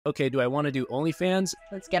Okay, do I want to do OnlyFans?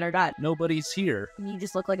 Let's get her done. Nobody's here, You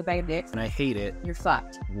just look like a bag of dicks. and I hate it. You're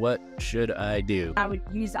fucked. What should I do? I would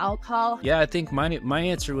use alcohol. Yeah, I think my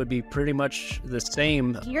answer would be pretty much the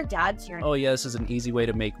same. Your dad's here. Oh, yeah, this is an easy way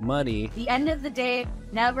to make money. The end of the day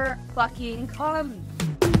never fucking comes.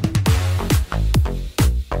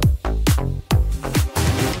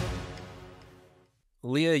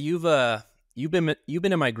 Leah, you've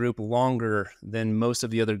been in my group longer than most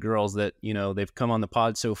of the other girls that, they've come on the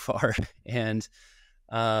pod so far. And,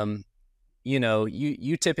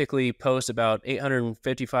 you typically post about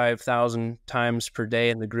 855,000 times per day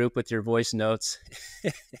in the group with your voice notes.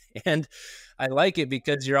 And I like it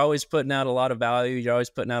because you're always putting out a lot of value. You're always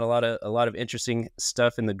putting out a lot of interesting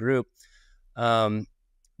stuff in the group.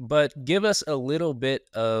 But give us a little bit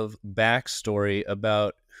of backstory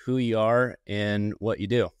about who you are and what you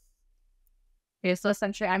do. Okay, so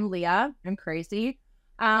essentially I'm Leah. I'm crazy.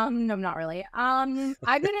 No, I'm not really. I've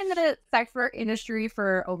been in the sex work industry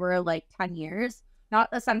for over 10 years. Not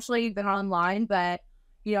essentially been online, but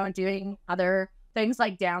doing other things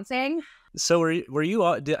like dancing. So were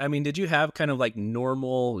you did you have kind of like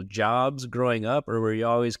normal jobs growing up, or were you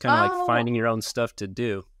always kind of like finding your own stuff to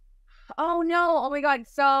do? Oh no. Oh my God.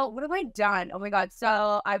 So what have I done? Oh my God.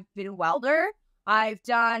 So I've been a welder. I've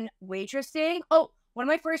done waitressing. Oh, one of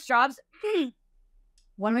my first jobs I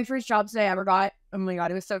ever got. Oh my God,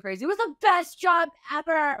 it was so crazy. It was the best job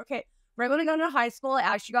ever. Okay, right when I got into high school, I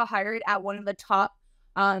actually got hired at one of the top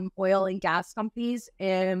oil and gas companies.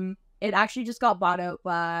 And it actually just got bought out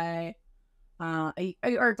by a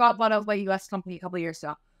U.S. company a couple of years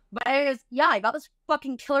ago. But I got this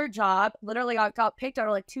fucking killer job. Literally, I got picked out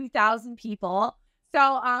of 2,000 people. So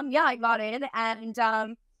I got in, and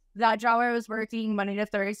that job I was working Monday to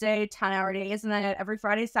Thursday, 10-hour days, and then I had every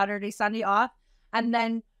Friday, Saturday, Sunday off. And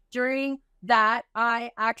then during that,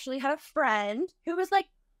 I actually had a friend who was like,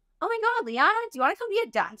 "Oh my God, Leanna, do you want to come be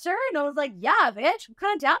a dancer?" And I was like, "Yeah, bitch. What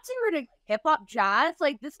kind of dancing? We're doing hip-hop, jazz.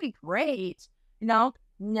 This would be great." No,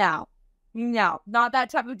 not that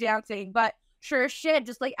type of dancing. But sure as shit,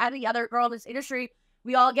 just like any other girl in this industry,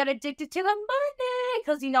 we all get addicted to the money.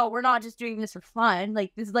 Because, we're not just doing this for fun.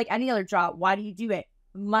 This is like any other job. Why do you do it?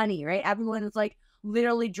 Money, right? Everyone is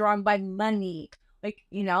literally drawn by money.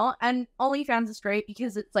 And OnlyFans is great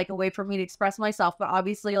because it's a way for me to express myself, but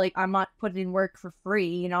obviously I'm not putting in work for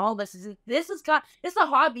free, this is it's a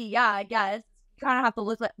hobby. Yeah, I guess you kind of have to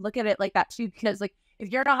look at it like that too, because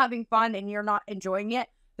if you're not having fun and you're not enjoying it,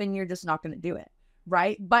 then you're just not going to do it,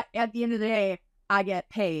 right? But at the end of the day, I get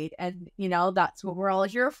paid, and that's what we're all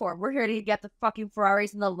here for. We're here to get the fucking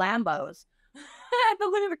Ferraris and the Lambos and the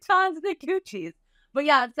Louis Vuittons and the Gucci's. But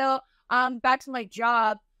yeah, so back to my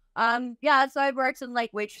job. So I worked in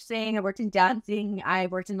waitressing, I worked in dancing, I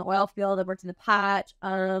worked in the oil field, I worked in the patch,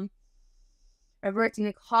 I've worked in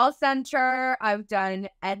the call center, I've done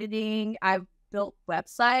editing, I've built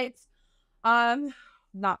websites,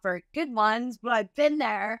 not very good ones, but I've been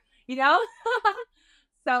there, So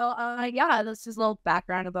that's just a little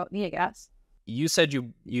background about me, I guess. You said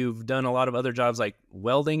you've done a lot of other jobs like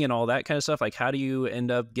welding and all that kind of stuff. How do you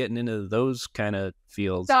end up getting into those kind of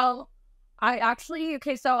fields? So I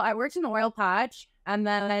worked in the oil patch, and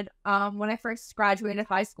then when I first graduated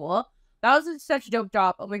high school, that was such a dope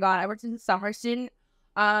job. Oh my God, I worked in the summer student.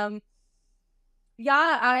 I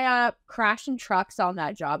crashed in trucks on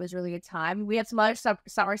that job. It was a really good time. We had some other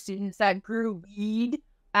summer students that grew weed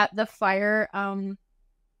at the fire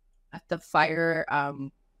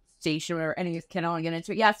station, or anyways, can't want to get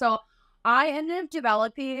into it. Yeah, so I ended up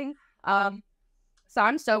developing. So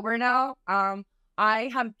I'm sober now. I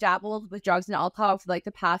have dabbled with drugs and alcohol for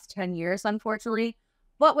the past 10 years, unfortunately,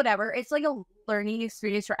 but whatever. It's a learning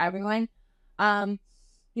experience for everyone. And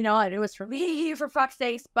it was for me, for fuck's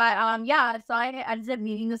sakes. But so I ended up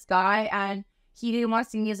meeting this guy, and he didn't want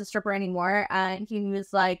to see me as a stripper anymore. And he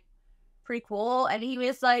was pretty cool. And he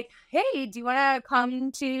was like, "Hey, do you want to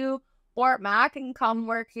come to Fort Mac and come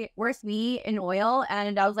work with me in oil?"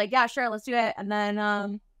 And I was like, "Yeah, sure, let's do it." And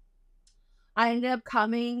then I ended up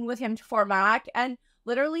coming with him to Fort Mac, and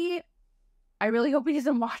literally, I really hope he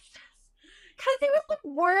doesn't watch this, because he was the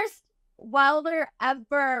worst welder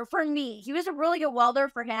ever for me. He was a really good welder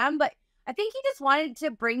for him, but I think he just wanted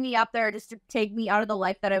to bring me up there just to take me out of the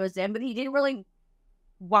life that I was in, but he didn't really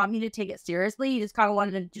want me to take it seriously. He just kind of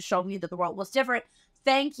wanted to show me that the world was different.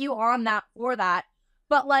 Thank you for that.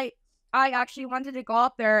 But I actually wanted to go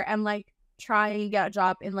up there and try and get a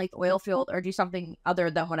job in the oil field or do something other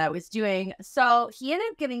than what I was doing. So he ended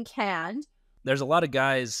up getting canned. There's a lot of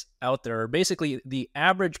guys out there, basically the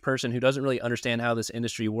average person who doesn't really understand how this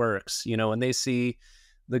industry works, when they see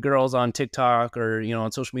the girls on TikTok or,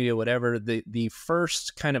 on social media, whatever, the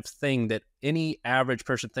first kind of thing that any average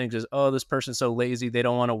person thinks is, oh, this person's so lazy. They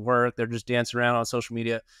don't want to work. They're just dancing around on social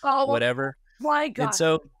media, whatever. My And God.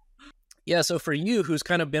 so, yeah, so for you, who's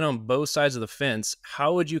kind of been on both sides of the fence,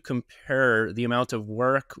 how would you compare the amount of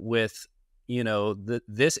work with,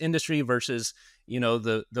 this industry versus,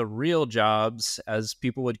 the real jobs, as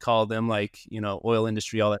people would call them, like, oil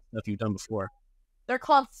industry, all that stuff you've done before? They're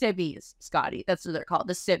called civvies, Scotty. That's what they're called.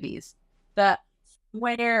 The civvies. The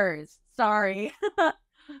squares. Sorry.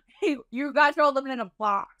 You guys are all living in a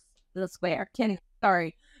box. The square. Kidding.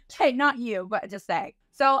 Sorry. Okay, not you, but just saying.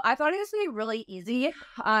 So I thought it was going to be really easy.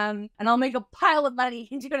 And I'll make a pile of money.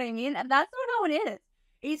 You know what I mean? And that's not how it is.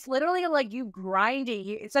 It's literally like you grinding.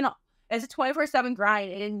 It's a 24/7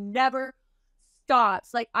 grind. And it never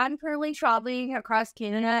stops. Like, I'm currently traveling across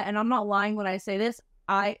Canada, and I'm not lying when I say this.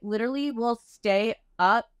 I literally will stay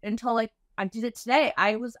up until, like, I did it today.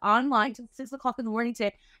 I was online till 6 o'clock in the morning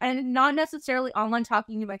today, and not necessarily online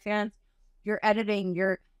talking to my fans. You're editing,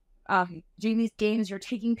 you're doing these games, you're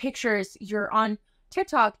taking pictures, you're on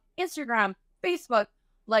TikTok, Instagram, Facebook.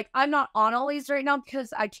 Like, I'm not on all these right now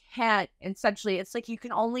because I can't. Essentially, it's like you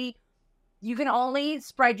can only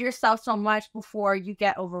spread yourself so much before you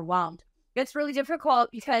get overwhelmed. It's really difficult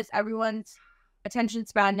because everyone's attention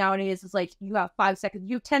span nowadays is like, you have 5 seconds,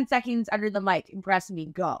 you have 10 seconds under the mic, impress me,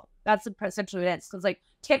 go. That's essentially what it is. Because like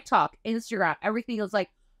TikTok, Instagram, everything is like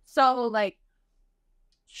so like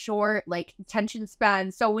short, like attention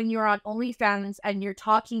span. So when you're on OnlyFans and you're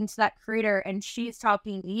talking to that creator and she's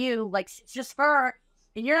talking to you, like it's just her,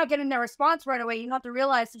 and you're not getting their response right away, you have to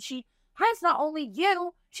realize that she has not only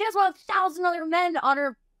you, she has 1,000 other men on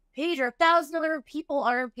her page or 1,000 other people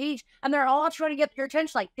on her page, and they're all trying to get your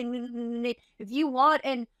attention. Like, if you want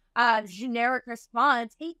an generic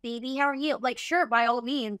response, hey baby, how are you? Like, sure, by all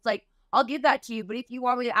means, like, I'll give that to you. But if you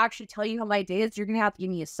want me to actually tell you how my day is, you're gonna have to give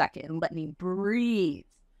me a second and let me breathe.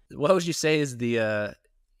 What would you say is the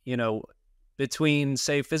between,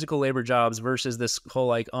 say, physical labor jobs versus this whole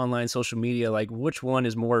like online social media, like which one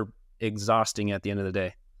is more exhausting at the end of the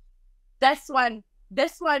day? This one,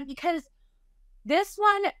 because this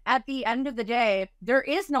one, at the end of the day, there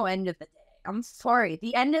is no end of the day. I'm sorry.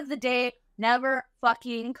 The end of the day never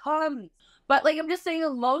fucking comes. But like, I'm just saying,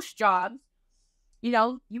 in most jobs,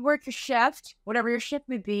 you work a shift, whatever your shift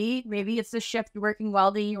may be. Maybe it's the shift you're working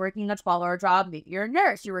welding, you're working a 12-hour job. Maybe you're a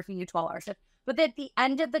nurse, you're working a 12-hour shift. But at the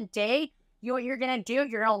end of the day, what you're going to do,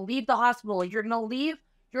 you're going to leave the hospital. You're going to leave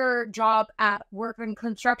your job at work on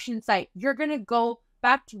construction site. You're going to go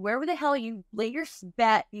back to wherever the hell you lay your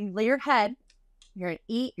bed, you lay your head. You're going to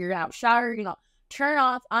eat, you're going to have a shower, you're going to turn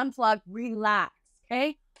off, unplug, relax,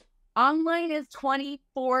 okay? Online is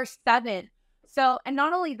 24/7. So, and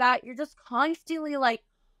not only that, you're just constantly like,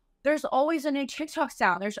 there's always a new TikTok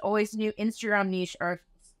sound. There's always a new Instagram niche or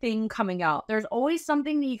thing coming out. There's always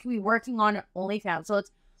something that you can be working on at OnlyFans. So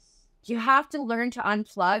you have to learn to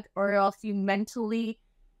unplug, or else you mentally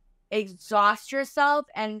exhaust yourself.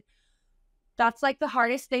 And that's like the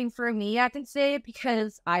hardest thing for me, I can say,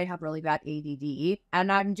 because I have really bad ADD,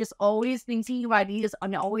 and I'm just always thinking of ideas.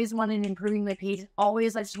 I'm always wanting improving my page.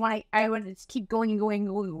 Always, I want to just keep going and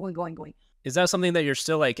going. Is that something that you're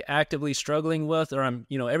still like actively struggling with, or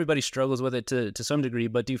everybody struggles with it to some degree,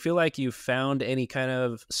 but do you feel like you found any kind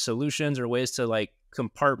of solutions or ways to like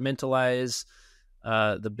compartmentalize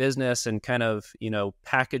the business and kind of,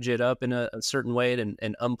 package it up in a certain way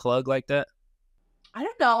and unplug like that? I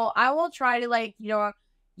don't know. I will try to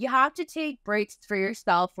you have to take breaks for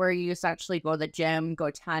yourself where you essentially go to the gym, go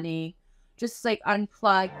tanning, just like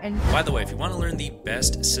unplug. And by the way, if you want to learn the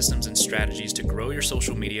best systems and strategies to grow your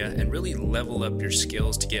social media and really level up your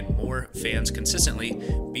skills to get more fans consistently,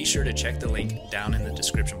 be sure to check the link down in the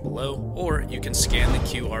description below, or you can scan the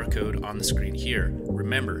QR code on the screen here.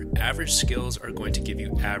 Remember, average skills are going to give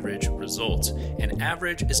you average results, and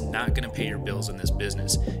average is not going to pay your bills in this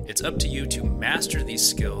business. It's up to you to master these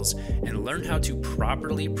skills and learn how to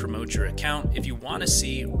properly promote your account if you want to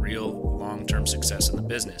see real long-term success in the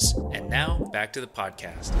business. And now, back to the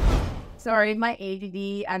podcast. Sorry, my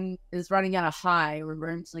ADD is running at a high where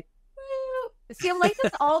I'm just like, woo. See, I'm like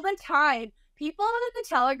this all the time. People in the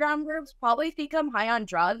Telegram groups probably think I'm high on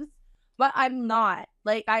drugs, but I'm not.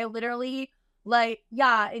 Like, I literally,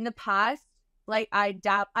 in the past,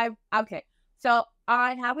 okay. So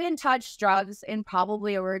I haven't touched drugs in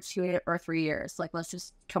probably over 2 or 3 years. Like, let's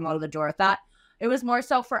just come out of the door with that. It was more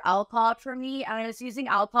so for alcohol for me, and I was using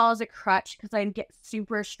alcohol as a crutch because I'd get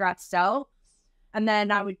super stressed out, and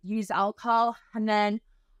then I would use alcohol, and then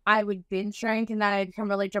I would binge drink, and then I'd become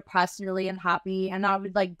really depressed and really unhappy, and I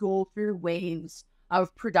would go through waves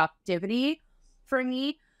of productivity for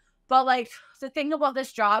me. But like the thing about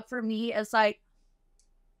this job for me is like,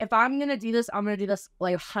 if I'm going to do this, I'm going to do this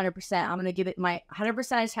like 100%. I'm going to give it my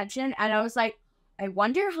 100% attention. And I was like, I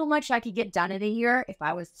wonder how much I could get done in a year if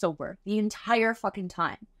I was sober the entire fucking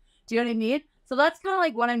time. Do you know what I mean? So that's kind of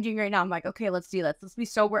like what I'm doing right now. I'm like, okay, let's do this. Let's be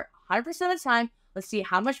sober 100% of the time. Let's see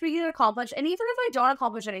how much we can accomplish. And even if I don't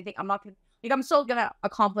accomplish anything, I'm not going to, like, I'm still going to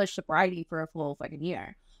accomplish sobriety for a full fucking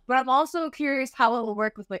year. But I'm also curious how it will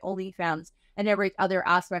work with my Onlyfans and every other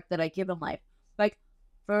aspect that I give in life. Like,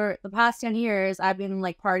 for the past 10 years, I've been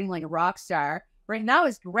like partying like a rock star. Right now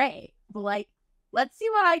is great. But like, let's see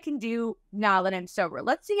what I can do now that I'm sober.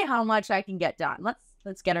 Let's see how much I can get done.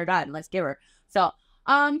 Let's get her done. Let's give her. So,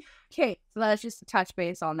 okay. So that's just a touch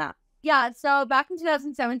base on that. Yeah. So back in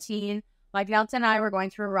 2017, my fiance and I were going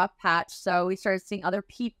through a rough patch. So we started seeing other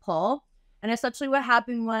people. And essentially what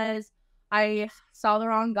happened was I saw the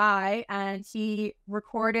wrong guy and he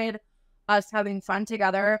recorded us having fun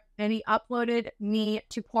together, and he uploaded me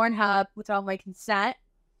to Pornhub without my consent.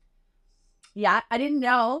 Yeah, I didn't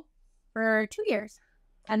know for 2 years.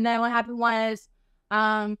 And then what happened was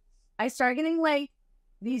I started getting like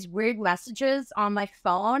these weird messages on my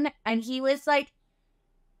phone, and he was stalking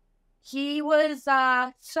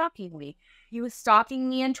me. He was stalking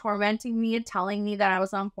me and tormenting me and telling me that I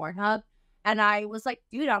was on Pornhub. And I was like,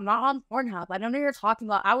 dude, I'm not on Pornhub. I don't know what you're talking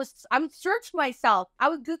about. I would search myself. I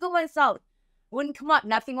would Google myself. It wouldn't come up.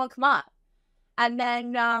 Nothing will come up. And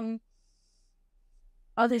then,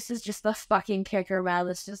 oh, this is just the fucking kicker, man.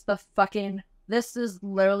 This is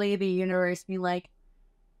literally the universe being like,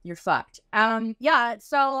 you're fucked. Yeah,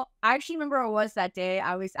 so I actually remember it was that day.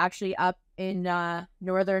 I was actually up in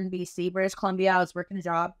northern BC, British Columbia. I was working a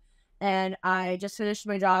job. And I just finished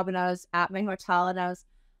my job, and I was at my hotel, and I was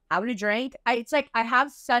having a drink. I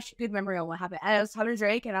have such a good memory on what happened. And I was having a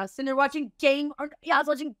drink, and I was sitting there watching Game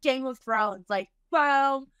of Thrones. Like,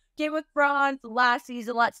 wow, Game of Thrones, the last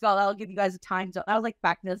season, let's go. That'll give you guys a time zone. That was like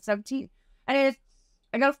back in 2017. And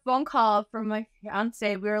I got a phone call from my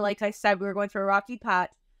fiance. We were like I said, we were going through a rocky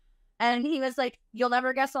patch. And he was like, you'll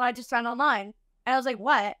never guess what I just found online. And I was like,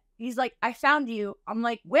 what? He's like, I found you. I'm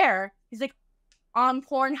like, where? He's like, on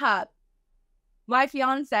Pornhub. My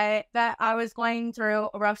fiance, that I was going through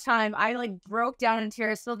a rough time, I like broke down in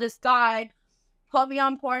tears. So this guy put me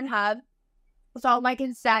on Pornhub without my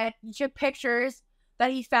consent. He took pictures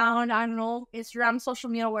that he found, I don't know, Instagram, social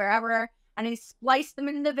media, wherever, and he spliced them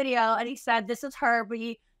into the video, and he said, this is her, but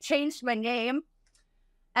he changed my name.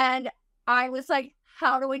 And I was like,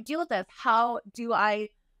 how do I deal with this? How do I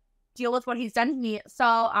deal with what he's done to me? So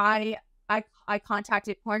I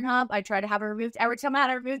contacted Pornhub. I tried to have it removed. Every time I had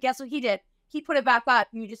it removed, guess what he did? He put it back up.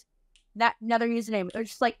 You just, that another username. It was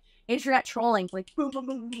just like internet trolling, like boom, boom,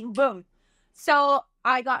 boom, boom, boom. So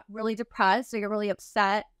I got really depressed. I got really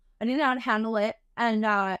upset. I didn't know how to handle it. And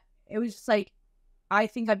it was just like, I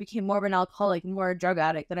think I became more of an alcoholic, more a drug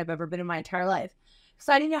addict than I've ever been in my entire life.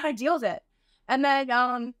 So I didn't know how to deal with it. And then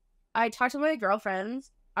I talked to my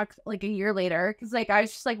girlfriends like a year later, because like I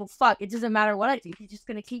was just like, well, fuck, it doesn't matter what I do. He's just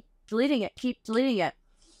gonna keep deleting it.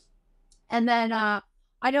 And then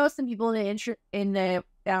I know some people in the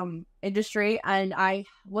industry, and I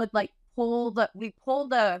would like pull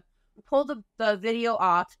the video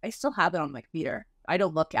off. I still have it on my computer. I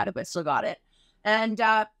don't look at it, but I still got it. And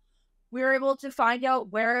we were able to find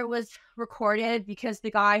out where it was recorded, because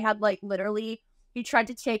the guy had like literally, he tried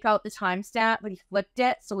to take out the timestamp, but he flipped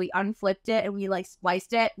it. So we unflipped it and we like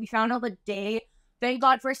spliced it. We found out the day. Thank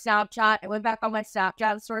God for Snapchat. I went back on my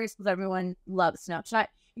Snapchat stories, because everyone loves Snapchat.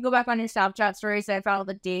 You go back on your Snapchat stories, and I found out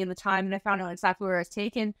the day and the time, and I found out exactly where it was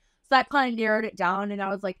taken. So that kind of narrowed it down, and I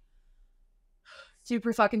was like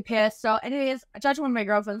super fucking pissed. So anyways, I talked to one of my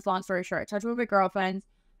girlfriends, long story short. I talked to one of my girlfriends,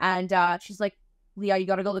 and she's like, Leah, you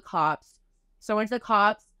gotta go to the cops. So I went to the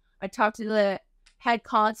cops. I talked to the head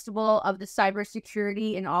constable of the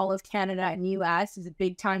cybersecurity in all of Canada and US. It's a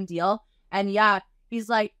big time deal. And yeah, he's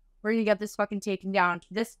like, we're gonna get this fucking taken down.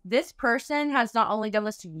 This person has not only done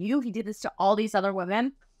this to you, he did this to all these other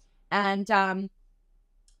women. And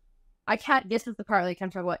I can't, this is the part that I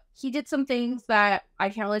can't talk about. He did some things that I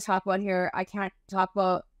can't really talk about here. I can't talk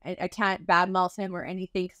about, I can't badmouth him or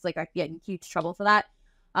anything, because like I get in huge trouble for that.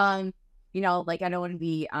 You know, like I don't want to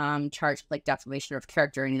be charged with like defamation of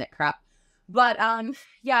character or any of that crap. But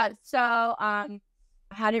yeah, so I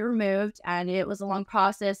had it removed, and it was a long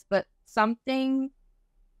process, but something,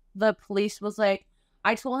 the police was like,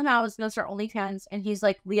 I told him I was going to start OnlyFans, and he's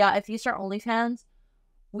like, Leah, if you start OnlyFans,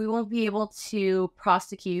 we won't be able to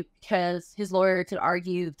prosecute, because his lawyer could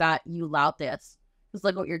argue that you allowed this. Because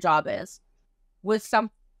like what your job is. Was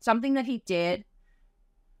something that he did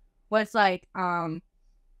was like,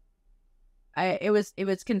 it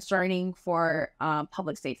was concerning for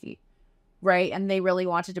public safety, right? And they really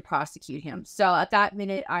wanted to prosecute him. So at that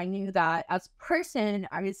minute, I knew that as a person,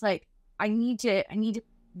 I was like, I need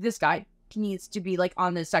this guy needs to be like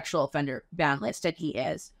on the sexual offender ban list, and he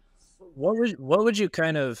is. What would you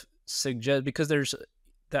kind of suggest? Because there's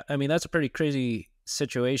that, I mean, that's a pretty crazy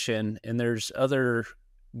situation, and there's other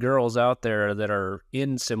girls out there that are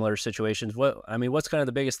in similar situations. What's kind of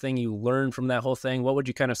the biggest thing you learned from that whole thing? What would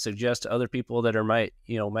you kind of suggest to other people that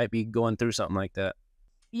might be going through something like that?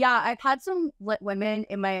 Yeah, I've had some women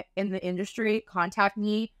in the industry contact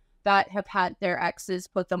me that have had their exes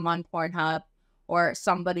put them on Pornhub or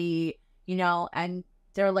somebody, and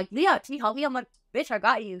they're like, Leah, can you help me? I'm like, bitch, I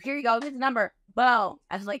got you. Here you go. Here's the number. Boom.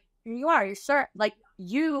 I was like, here you are. You're served. Like,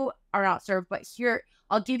 you are not served, but here,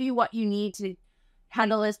 I'll give you what you need to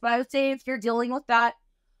handle this. But I would say if you're dealing with that,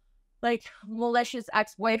 like malicious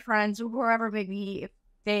ex-boyfriends or whoever it may be,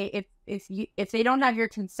 if they don't have your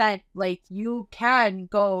consent, like, you can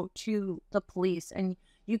go to the police and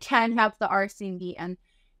you can have the RCMP, and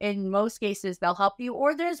in most cases they'll help you.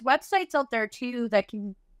 Or there's websites out there too that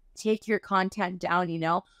can take your content down.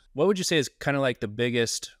 What would you say is kind of like the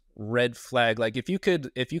biggest red flag? Like, if you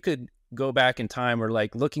could go back in time, or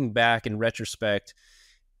like looking back in retrospect,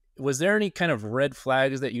 was there any kind of red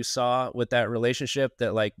flags that you saw with that relationship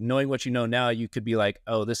that, like, knowing what you know now, you could be like,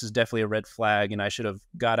 oh, this is definitely a red flag and I should have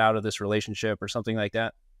got out of this relationship or something like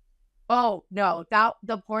that? Oh no,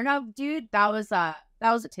 the Pornhub dude, that was a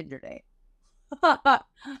Tinder date. that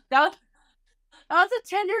was a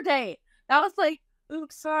Tinder date. That was like,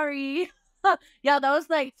 oops, sorry. Yeah, that was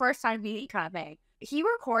like first time meeting kind of thing. He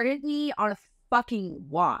recorded me on a fucking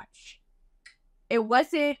watch. It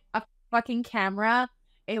wasn't a fucking camera.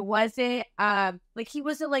 It wasn't like, he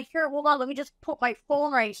wasn't like, here, hold on, let me just put my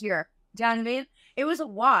phone right here. Down, I mean, it was a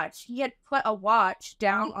watch. He had put a watch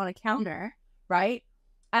down on a counter, right?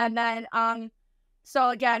 And then so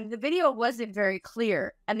again, the video wasn't very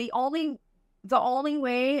clear, and the only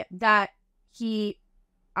way that you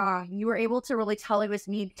were able to really tell it was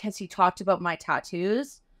me, because he talked about my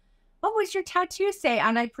tattoos. What was your tattoo say?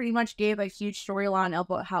 And I pretty much gave a huge storyline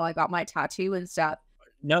about how I got my tattoo and stuff.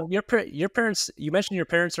 No, your parents, you mentioned your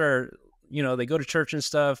parents are, they go to church and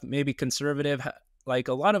stuff, maybe conservative. Like,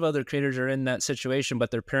 a lot of other creators are in that situation,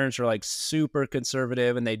 but their parents are like super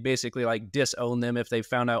conservative, and they'd basically like disown them if they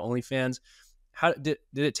found out OnlyFans. How did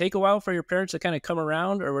it take a while for your parents to kind of come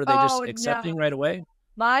around, or were they just accepting right away?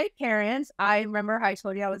 My parents, I remember I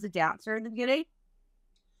told you I was a dancer in the beginning.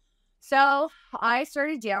 So I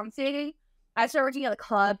started dancing. I started working at the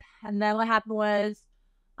club, and then what happened was,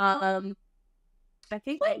 I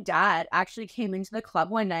think my dad actually came into the club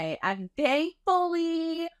one night, and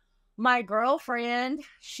thankfully my girlfriend,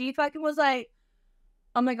 she fucking was like,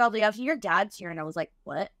 oh my God, Leah, your dad's here. And I was like,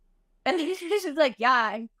 what? And she's like,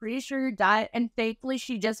 yeah, I'm pretty sure your dad. And thankfully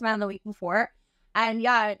she just met the week before. And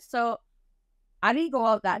yeah, so I didn't go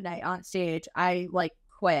out that night on stage. I like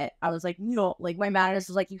quit. I was like, no, like my manager was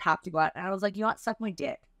like, you have to go out. And I was like, you want to suck my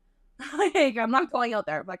dick? Like, I'm not going out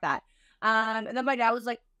there like that. And then my dad was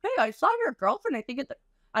like, hey, I saw your girlfriend, I think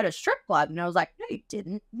at a strip club. And I was like, no, you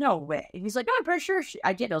didn't. No way. And he's like, no, I'm pretty sure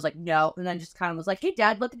I did. I was like, no. And then just kind of was like, hey,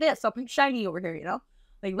 Dad, look at this. Something shiny over here,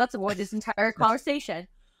 Like, let's avoid this entire conversation.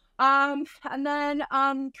 And then,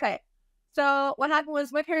 okay. So what happened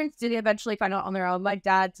was my parents did eventually find out on their own. My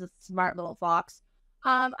dad's a smart little fox.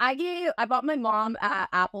 I bought my mom at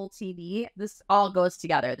Apple TV. This all goes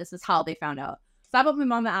together. This is how they found out. So I bought my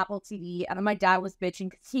mom an Apple TV, and then my dad was bitching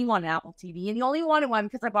because he wanted an Apple TV, and he only wanted one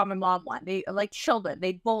because I bought my mom one. They are like children.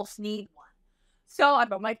 They both need one. So I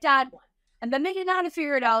bought my dad one. And then they didn't know how to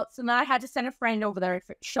figure it out, so then I had to send a friend over there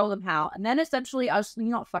to show them how. And then essentially I was,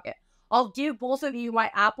 fuck it. I'll give both of you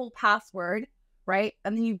my Apple password, right?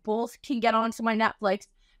 And then you both can get onto my Netflix,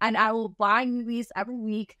 and I will buy movies every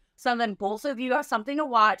week, so then both of you have something to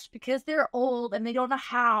watch, because they're old and they don't know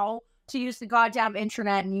how to use the goddamn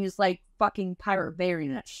internet and use like fucking Pirate Bay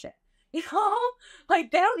and that shit.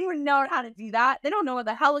 Like, they don't even know how to do that. They don't know what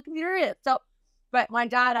the hell a computer is. So, but my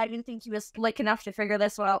dad, I didn't think he was slick enough to figure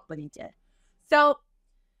this one out, but he did. So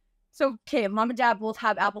okay, mom and dad both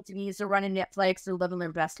have Apple TVs. They're running Netflix. They're living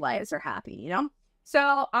their best lives. They're happy,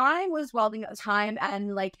 So I was welding at the time,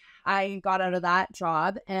 and like, I got out of that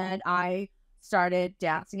job and I started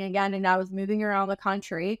dancing again, and I was moving around the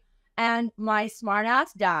country. And my smart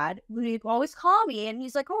ass dad would always call me, and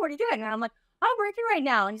he's like, oh, what are you doing? And I'm like, I'm working right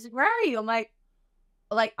now. And he's like, where are you? I'm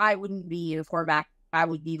like, I wouldn't be in Quebec. I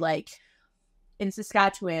would be like in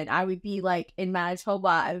Saskatchewan. I would be like in Manitoba.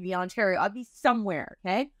 I would be in Ontario. I'd be somewhere.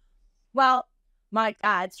 Okay. Well, my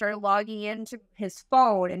dad started logging into his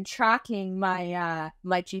phone and tracking my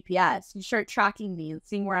my GPS. He started tracking me and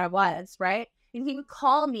seeing where I was, right? And he would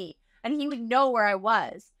call me and he would know where I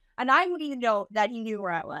was. And I wouldn't even know that he knew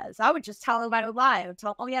where I was. I would just tell him I would lie. I would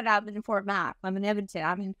tell him, oh yeah, I'm in Fort Mac. I'm in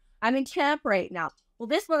Edmonton. I'm in camp right now. Well,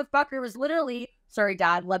 this motherfucker was literally, sorry,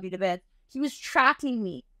 Dad, love you to bits. He was tracking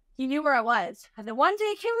me. He knew where I was. And then one day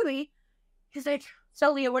he came to me. He's like,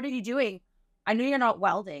 so Leah, what are you doing? I know you're not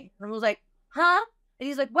welding. And I was like, huh? And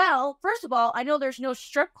he's like, well, first of all, I know there's no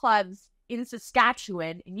strip clubs in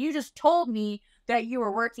Saskatchewan. And you just told me that you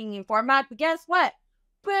were working in Fort Mac. But guess what?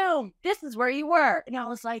 Boom, this is where you were. And I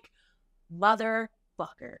was like,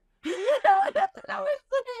 motherfucker.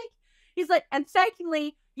 He's like, and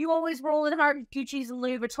secondly, you always rolling hard with Gucci's and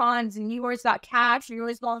Louis Vuittons, and you always got cash, and you're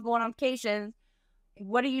always going on vacations.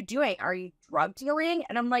 What are you doing? Are you drug dealing?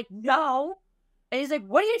 And I'm like, no. And he's like,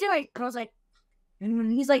 what are you doing? And I was like,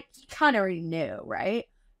 and he's like, he kind of already knew, right?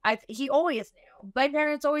 He always knew. My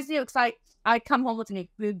parents always knew, because I'd come home with a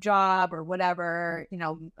boob job or whatever, you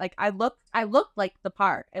know, like I looked like the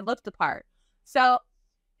part. I looked the part. So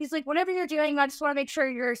he's like, whatever you're doing, I just want to make sure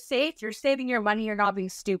you're safe, you're saving your money, you're not being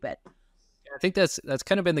stupid. I think that's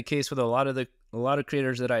kind of been the case with a lot of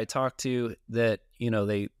creators that I talk to, that, you know,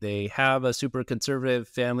 they have a super conservative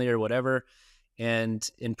family or whatever, and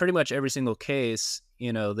in pretty much every single case,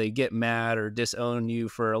 you know, they get mad or disown you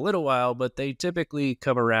for a little while, but they typically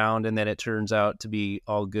come around, and then it turns out to be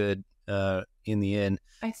all good in the end.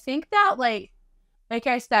 I think that like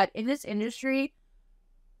I said, in this industry,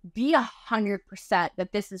 be 100%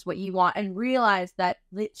 that this is what you want, and realize that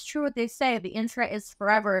it's true what they say, the internet is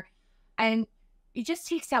forever. And it just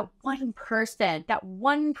takes that one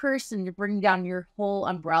person to bring down your whole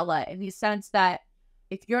umbrella, in the sense that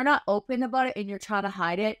if you're not open about it and you're trying to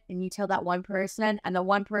hide it, and you tell that one person, and the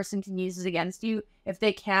one person can use it against you, if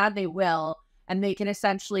they can, they will, and they can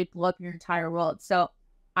essentially blow up your entire world. So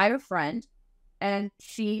I have a friend, and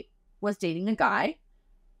she was dating a guy,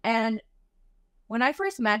 and when I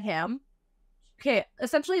first met him, okay,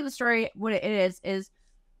 essentially the story, what it is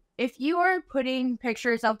if you are putting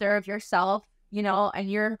pictures out there of yourself, you know,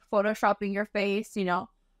 and you're photoshopping your face, you know,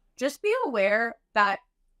 just be aware that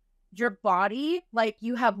your body, like,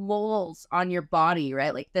 you have moles on your body,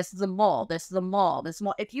 right? Like, this is a mole, this is a mole, this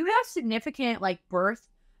mole. If you have significant, like, birth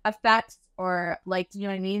effects, or, like, you know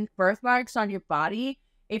what I mean, birthmarks on your body,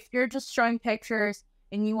 if you're just showing pictures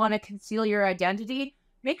and you want to conceal your identity,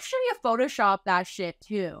 make sure you Photoshop that shit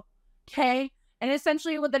too, okay? And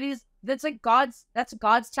essentially what that is, that's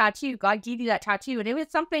God's tattoo. God gave you that tattoo. And if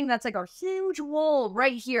it's something that's like a huge mole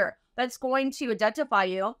right here that's going to identify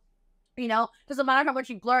you, you know, doesn't matter how much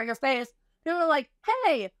you blur out your face, they're like,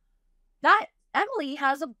 hey, that Emily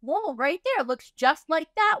has a mole right there. It looks just like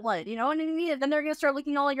that one, you know? And then they're going to start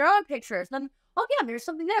looking at all your own pictures. Then, oh yeah, there's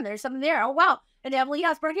something there. There's something there. Oh wow. And Emily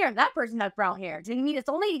has brown hair, and that person has brown hair. Do you mean it's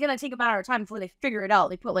only going to take a matter of time before they figure it out?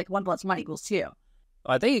 They put like 1 + 1 = 2.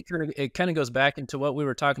 I think it kind of goes back into what we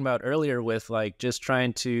were talking about earlier with, like, just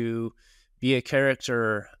trying to be a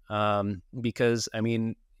character, because I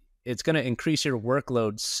mean, it's going to increase your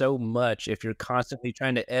workload so much if you're constantly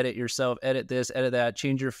trying to edit yourself, edit this, edit that,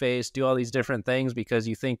 change your face, do all these different things because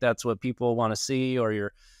you think that's what people want to see, or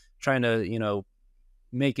you're trying to, you know,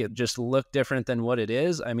 make it just look different than what it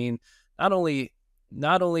is. I mean, not only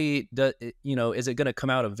does, you know, is it going to come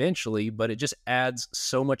out eventually, but it just adds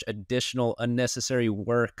so much additional unnecessary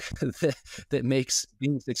work that makes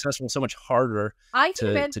being successful so much harder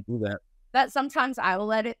to do that. That sometimes I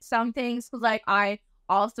will edit some things, because like I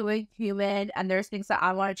also am human, and there's things that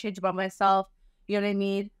I want to change about myself. You know what I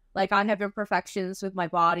mean? Like I have imperfections with my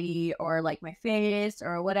body, or like my face,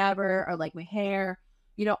 or whatever, or like my hair,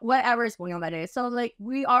 you know, whatever is going on that day. So like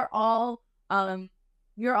we are all,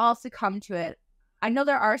 you're all succumb to it. I know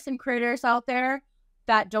there are some creators out there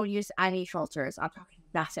that don't use any filters. I'm talking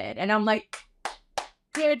nothing. And I'm like,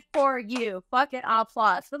 good for you. Fucking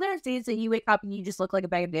applause. So there's days that you wake up and you just look like a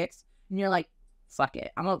bag of dicks, and you're like, fuck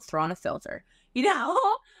it, I'm gonna throw on a filter. You know?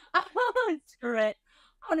 Screw it.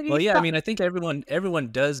 Well, yeah, I mean, I think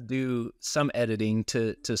everyone does do some editing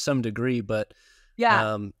to some degree, but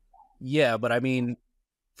yeah, but I mean,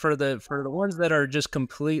 for the ones that are just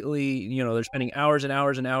completely, you know, they're spending hours and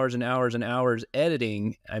hours and hours and hours and hours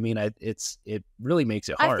editing, I mean, it really makes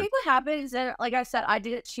it hard. I think what happens, and like I said, I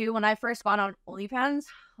did it too when I first got on Onlyfans.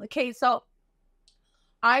 Okay, so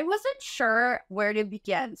I wasn't sure where to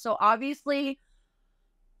begin. So obviously,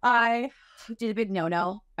 I did a big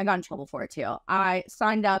no-no. I got in trouble for it too. I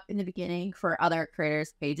signed up in the beginning for other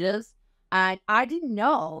creators' pages, and I didn't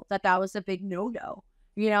know that was a big no-no,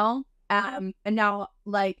 you know? And now,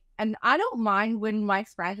 like, and I don't mind when my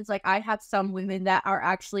friends, like, I have some women that are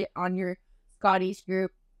actually on your Scotty's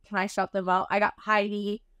group. Can I shout them out? I got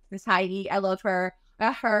Heidi, Miss Heidi. I love her. I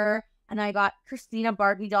got her, and I got Christina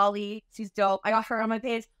Barbie Dolly. She's dope. I got her on my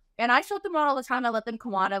page, and I shout them out all the time. I let them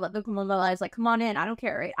come on. I let them come on my lives. Like, come on in. I don't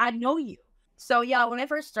care. Right? I know you. So yeah, when I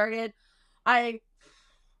first started, I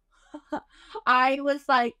was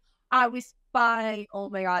like, oh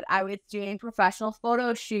my God, I was doing professional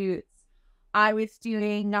photo shoots. I was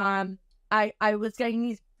doing, I was getting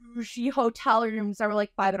these bougie hotel rooms that were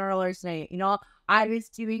like $500 a night, you know? I was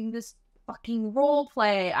doing this fucking role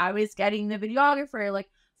play. I was getting the videographer. Like,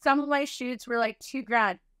 some of my shoots were like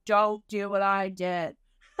 $2,000. Don't do what I did.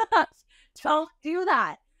 Don't do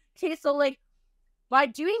that. Okay, so like, by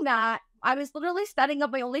doing that, I was literally setting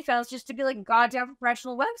up my OnlyFans just to be like a goddamn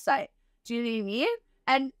professional website. Do you know what I mean?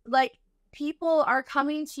 And like, people are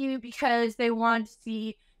coming to you because they want to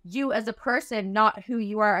see you as a person, not who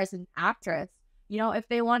you are as an actress. You know, if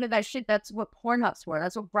they wanted that shit, that's what Pornhub's for.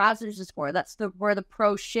 That's what Brazzers is for. That's where the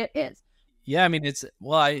pro shit is. Yeah, I mean, it's a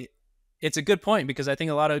good point, because I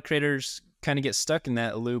think a lot of creators kind of get stuck in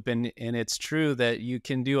that loop, and it's true that you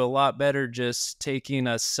can do a lot better just taking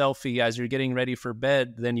a selfie as you're getting ready for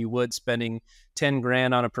bed than you would spending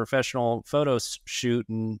 $10,000 on a professional photo shoot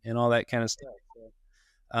and all that kind of stuff.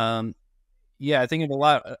 So, yeah, I think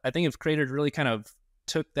if creators really kind of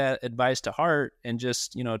took that advice to heart and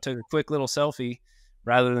just, you know, took a quick little selfie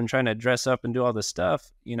rather than trying to dress up and do all this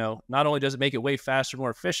stuff, you know, not only does it make it way faster, more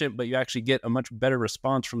efficient, but you actually get a much better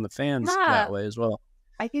response from the fans that way as well.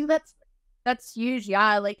 I think that's huge.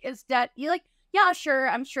 Yeah. Like, is that you like, yeah, sure.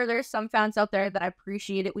 I'm sure there's some fans out there that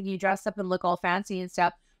appreciate it when you dress up and look all fancy and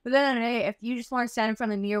stuff. But then if you just want to stand in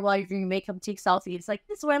front of the mirror while you're doing makeup, take selfies, it's like,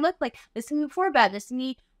 this is what I look like. This is me before bed. This is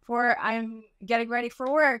me before I'm getting ready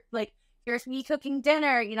for work. Like, here's me cooking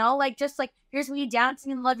dinner, you know, like, just like, here's me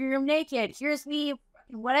dancing in the living room naked. Here's me,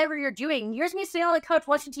 whatever you're doing. Here's me sitting on the couch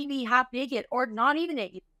watching TV half naked or not even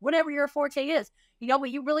naked, whatever your forte is, you know,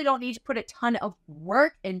 but you really don't need to put a ton of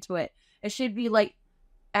work into it. It should be like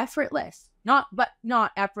effortless, not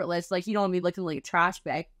effortless. Like, you don't want to be looking like a trash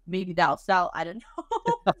bag. Maybe that'll sell. I don't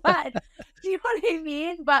know. But you know what I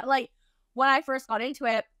mean? But like, when I first got into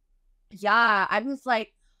it, yeah, I was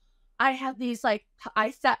like, I have these, like,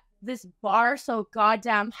 I set this bar so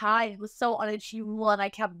goddamn high. It was so unachievable, and I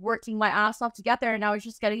kept working my ass off to get there, and I was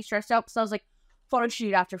just getting stressed out because I was like, photo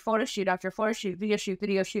shoot after photo shoot after photo shoot, video shoot,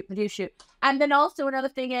 video shoot, video shoot. And then also another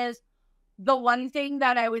thing is, the one thing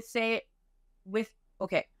that I would say if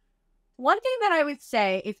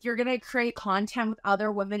you're going to create content with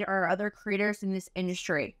other women or other creators in this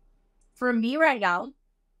industry, for me right now,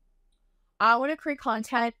 I want to create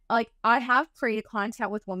content. Like, I have created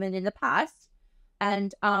content with women in the past,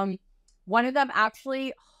 and one of them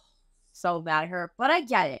actually, so mad at her, but I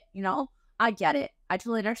get it, you know, I get it. I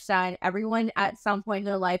totally understand. Everyone at some point in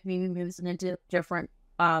their life maybe moves into different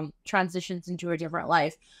transitions into a different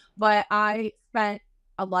life. But I spent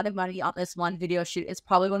a lot of money on this one video shoot. It's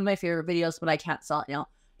probably one of my favorite videos, but I can't sell it now.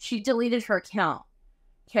 She deleted her account.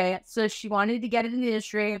 Okay, so she wanted to get in the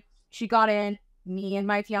industry. She got in. Me and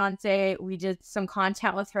my fiance, we did some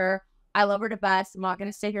content with her. I love her to best. I'm not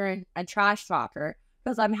going to sit here and trash talk her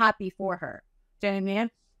because I'm happy for her. Do you know what I mean?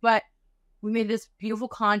 But we made this beautiful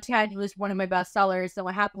content. It was one of my best sellers. So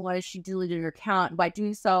what happened was she deleted her account. By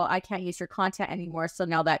doing so, I can't use her content anymore. So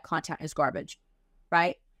now that content is garbage,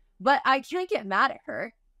 right? But I can't get mad at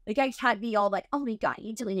her. Like, I can't be all like, oh my God,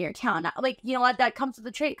 you deleted your account. Like, you know what? That comes with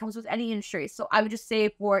the trade. It comes with any industry. So I would just say,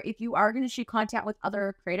 if you are going to shoot content with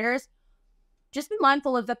other creators, just be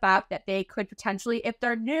mindful of the fact that they could potentially, if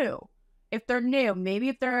they're new, maybe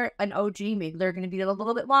if they're an OG, maybe they're going to be a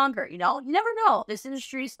little bit longer, you know? You never know. This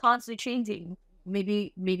industry is constantly changing.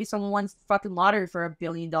 Maybe someone wants fucking lottery for $1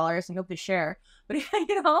 billion and hope to share. But,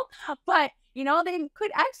 you know, they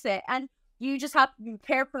could exit, and you just have to be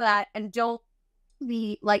prepared for that, and don't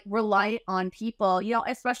be, like, reliant on people, you know,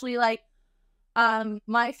 especially, like,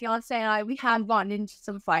 my fiance and I, we have gotten into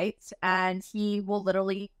some fights, and he will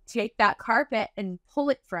literally take that carpet and pull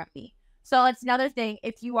it from me. So it's another thing.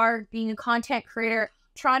 If you are being a content creator,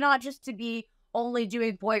 try not just to be only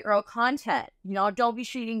doing boy-girl content. You know, don't be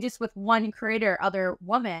shooting just with one creator, other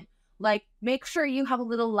woman. Like, make sure you have a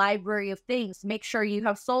little library of things. Make sure you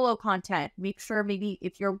have solo content. Make sure maybe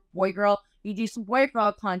if you're boy-girl, you do some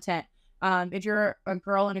boy-girl content. If you're a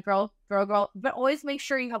girl and a girl, but always make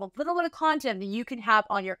sure you have a little bit of content that you can have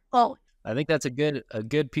on your own. I think that's a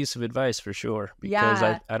good piece of advice for sure,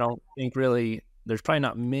 because I don't think really, there's probably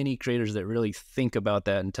not many creators that really think about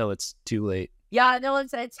that until it's too late. Yeah, no,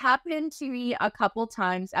 it's happened to me a couple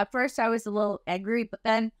times. At first I was a little angry, but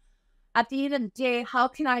then at the end of the day, how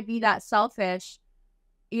can I be that selfish?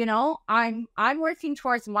 You know, I'm working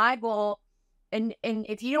towards my goal. And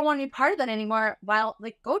if you don't want to be part of that anymore, well,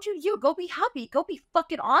 like, go do you, go be happy, go be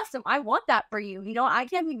fucking awesome. I want that for you. You know, I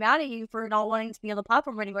can't be mad at you for not wanting to be on the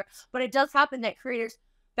platform anymore. But it does happen that creators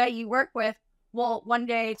that you work with will one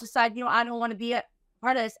day decide, you know, I don't want to be a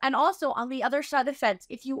part of this. And also on the other side of the fence,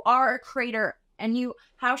 if you are a creator and you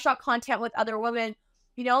have shot content with other women,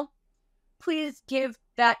 you know, please give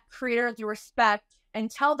that creator the respect and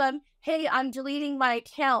tell them, hey, I'm deleting my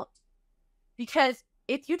account. Because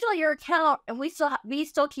if you delete your account and we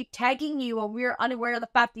still keep tagging you and we're unaware of the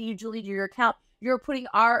fact that you deleted your account, you're putting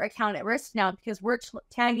our account at risk now because we're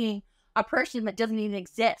tagging a person that doesn't even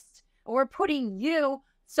exist. Or we're putting you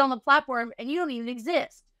still on the platform and you don't even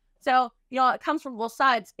exist. So, you know, it comes from both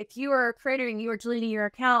sides. If you are a creator and you are deleting your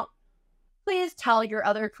account, please tell your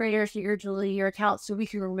other creators that you're deleting your account so we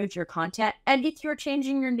can remove your content. And if you're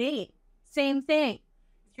changing your name, same thing.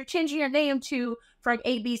 If you're changing your name from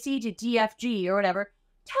ABC to DFG or whatever,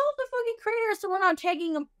 tell the fucking creator so we're not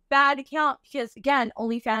tagging a bad account because, again,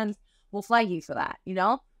 OnlyFans will flag you for that, you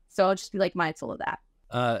know? So just be like mindful of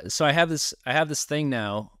that. So I have this thing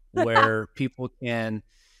now where people can,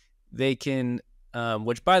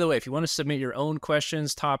 which, by the way, if you want to submit your own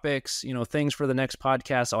questions, topics, you know, things for the next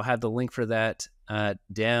podcast, I'll have the link for that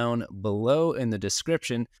down below in the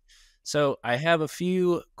description. So I have a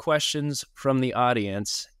few questions from the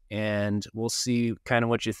audience, and we'll see kind of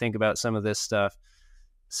what you think about some of this stuff.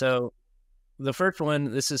 So the first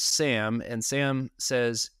one, this is Sam, and Sam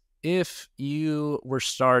says, if you were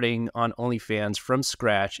starting on OnlyFans from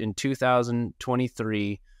scratch in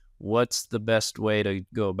 2023, what's the best way to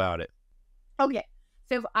go about it? Okay,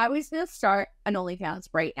 so if I was going to start an OnlyFans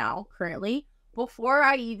right now, currently, before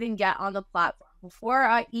I even get on the platform, before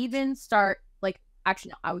I even start, like,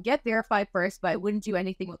 actually, no, I would get verified first, but I wouldn't do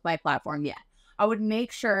anything with my platform yet. I would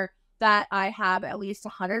make sure that I have at least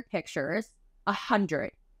 100 pictures,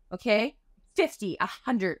 100, okay? 50,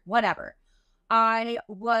 100, whatever. I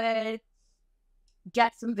would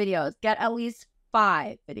get some videos, get at least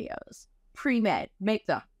 5 videos, pre-made, make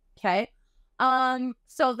them, okay?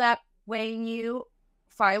 So that when you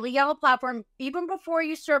finally get on the platform, even before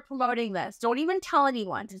you start promoting this, don't even tell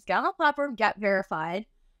anyone, just get on the platform, get verified,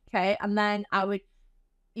 okay? And then I would,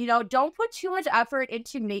 you know, don't put too much effort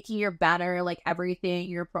into making your banner, like everything,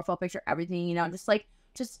 your profile picture, everything, you know,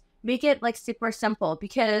 just make it like super simple,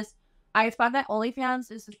 because I find that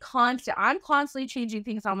OnlyFans is constant. I'm constantly changing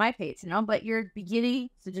things on my page, you know, but you're beginning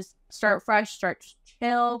to just start fresh, start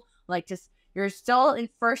chill, like just, you're still in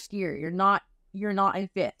first year. You're not in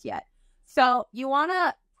fifth yet. So you want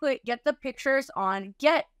to get the pictures on,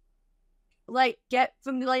 get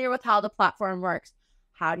familiar with how the platform works.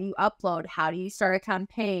 How do you upload? How do you start a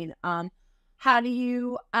campaign? How do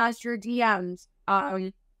you ask your DMs?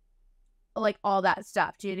 Like all that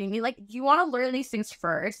stuff. Do you know what I mean? Like, you want to learn these things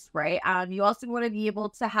first, right? You also want to be able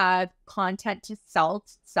to have content to sell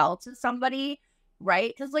to somebody,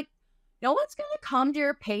 right? Because like, no one's gonna come to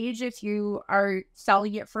your page if you are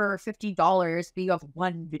selling it for $50, but you have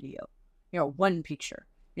one video, you know, one picture.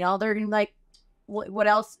 You know, they're gonna be like, what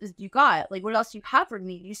else is you got? Like, what else do you have for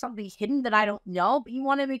me? You something hidden that I don't know, but you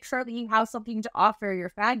want to make sure that you have something to offer your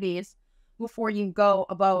fan base before you go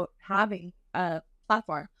about having a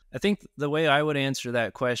platform. I think the way I would answer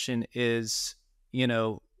that question is, you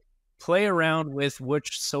know, play around with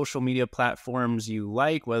which social media platforms you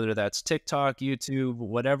like, whether that's TikTok, YouTube,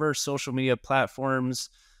 whatever social media platforms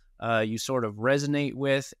you sort of resonate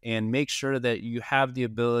with, and make sure that you have the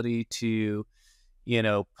ability to, you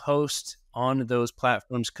know, post on those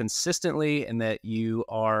platforms consistently, and that you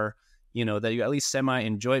are, you know, that you at least semi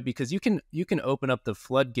enjoy it, because you can open up the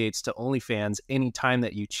floodgates to OnlyFans anytime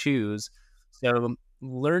that you choose. So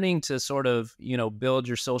learning to sort of, you know, build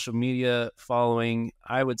your social media following,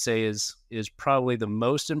 I would say is probably the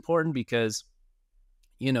most important, because,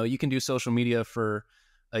 you know, you can do social media for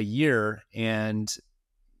a year, and,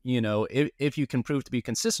 you know, if you can prove to be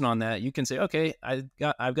consistent on that, you can say, okay, I've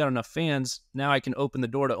got enough fans. Now I can open the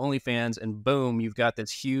door to OnlyFans, and boom, you've got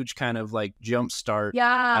this huge kind of like jump start.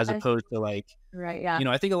 Yeah. As opposed to like, right. Yeah. You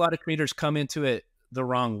know, I think a lot of creators come into it the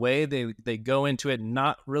wrong way. They go into it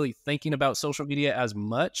not really thinking about social media as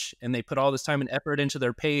much, and they put all this time and effort into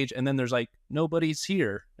their page, and then there's like, nobody's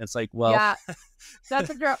here. It's like, well, yeah, that's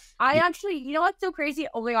a girl. I actually, you know what's so crazy?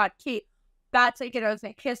 Oh my God, Kate, that's like another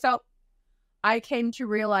thing. Okay, so I came to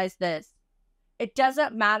realize this. It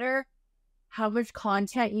doesn't matter how much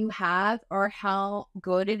content you have or how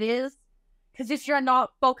good it is, because if you're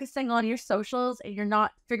not focusing on your socials and you're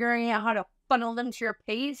not figuring out how to funnel them to your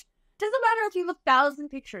page, Doesn't matter if you have 1,000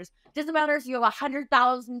 pictures. Doesn't matter if you have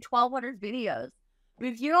 100,000, 1,200 videos.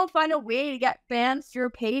 If you don't find a way to get fans to your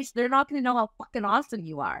page, they're not going to know how fucking awesome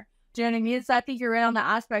you are. Do you know what I mean? So I think you're right on the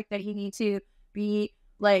aspect that you need to be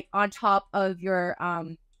like on top of your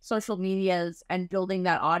social medias and building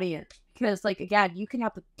that audience. Because like, again, you can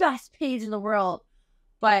have the best page in the world,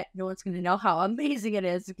 but no one's going to know how amazing it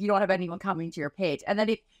is if you don't have anyone coming to your page. And then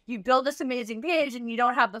if you build this amazing page and you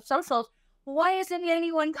don't have the socials, why isn't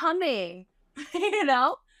anyone coming? You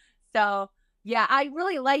know? So yeah, I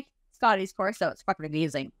really like Scotty's course, so it's fucking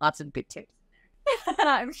amazing. Lots of good tips in there.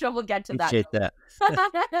 I'm sure we'll get to Appreciate that.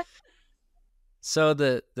 So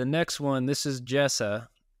the next one, this is Jessa,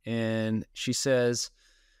 and she says,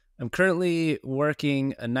 I'm currently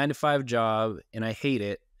working a 9-to-5 job and I hate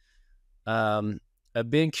it. I've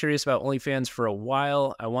been curious about OnlyFans for a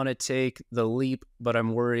while. I want to take the leap, but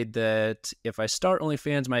I'm worried that if I start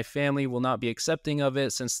OnlyFans, my family will not be accepting of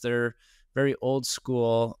it since they're very old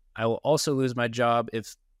school. I will also lose my job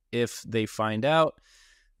if they find out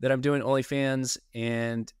that I'm doing OnlyFans,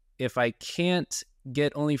 and if I can't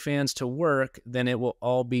get OnlyFans to work, then it will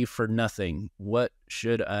all be for nothing. What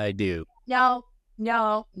should I do? No,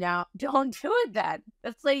 don't do it then.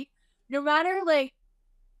 It's like, no matter, like,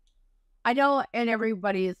 I know in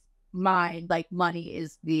everybody's mind, like, money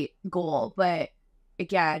is the goal, but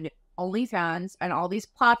again, OnlyFans and all these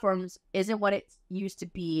platforms isn't what it used to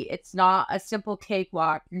be. It's not a simple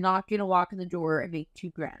cakewalk. You're not going to walk in the door and make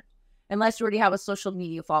 $2,000 unless you already have a social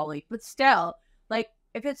media following. But still, like,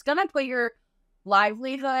 if it's going to put your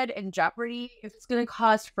livelihood in jeopardy, if it's going to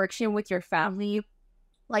cause friction with your family,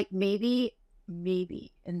 like, maybe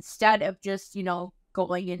instead of just, you know,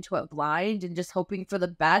 going into it blind and just hoping for the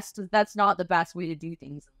best, that's not the best way to do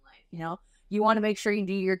things in life. You know, you want to make sure you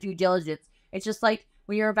do your due diligence. It's just like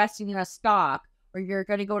when you're investing in a stock, or you're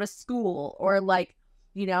going to go to school, or like,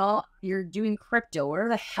 you know, you're doing crypto, whatever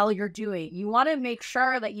the hell you're doing. You want to make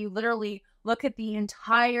sure that you literally look at the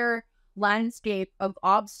entire landscape of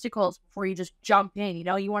obstacles before you just jump in. You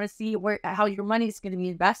know, you want to see how your money is going to be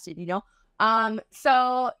invested, you know?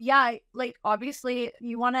 So yeah, like, obviously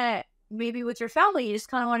you want to, maybe with your family, you just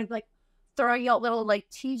kind of want to like throw out little like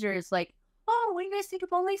teasers, like, oh, what do you guys think of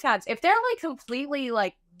OnlyFans? If they're like completely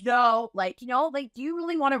like, no, like, you know, like, do you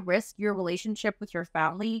really want to risk your relationship with your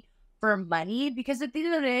family for money? Because at the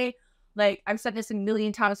end of the day, like, I've said this a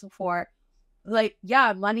million times before, like,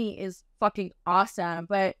 yeah, money is fucking awesome,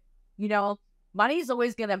 but, you know, money's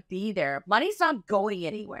always going to be there. Money's not going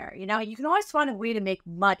anywhere. You know, you can always find a way to make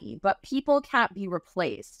money, but people can't be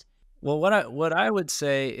replaced. Well, what I would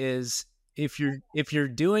say is, if you're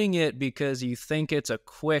doing it because you think it's a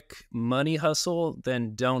quick money hustle,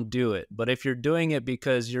 then don't do it. But if you're doing it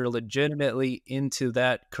because you're legitimately into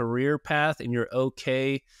that career path and you're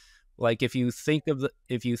okay, like, if you think of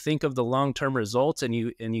the long-term results, and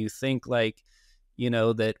you think, like, you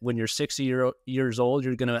know, that when you're 60 years old,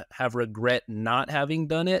 you're going to have regret not having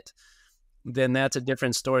done it, then that's a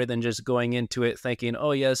different story than just going into it thinking,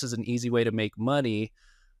 oh yeah, this is an easy way to make money.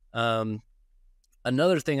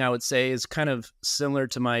 Another thing I would say is kind of similar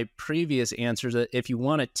to my previous answers, that if you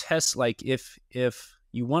want to test, like, if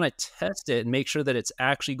you want to test it and make sure that it's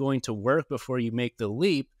actually going to work before you make the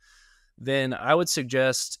leap, then I would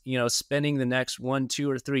suggest, you know, spending the next 1,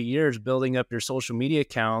 2, or 3 years building up your social media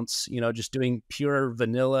accounts, you know, just doing pure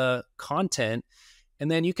vanilla content.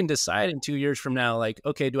 And then you can decide in 2 years from now, like,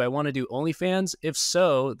 okay, do I want to do OnlyFans? If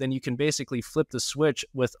so, then you can basically flip the switch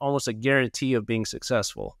with almost a guarantee of being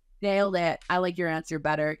successful. Nailed it. I like your answer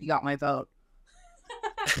better. You got my vote.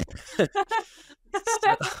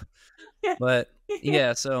 But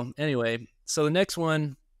yeah, so anyway, so the next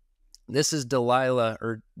one, this is Dahlia.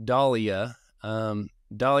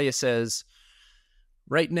 Dahlia says,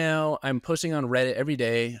 right now I'm posting on Reddit every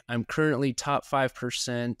day. I'm currently top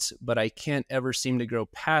 5%, but I can't ever seem to grow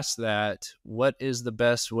past that. What is the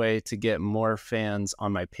best way to get more fans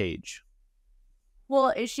on my page? Well,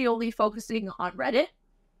 is she only focusing on Reddit?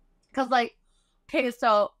 Because, like, okay,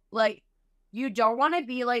 so, like, you don't want to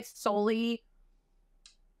be, like, solely,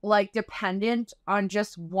 like, dependent on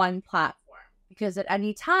just one platform. Because at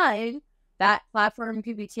any time, that platform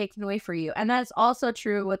could be taken away for you. And that's also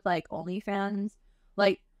true with, like, OnlyFans.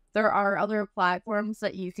 Like, there are other platforms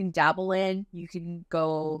that you can dabble in. You can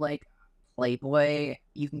go, like, Playboy.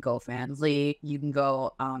 You can go Fansly. You can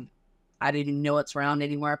go, I didn't even know it's around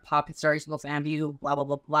anymore. Pocket Stars, go FanView, blah, blah,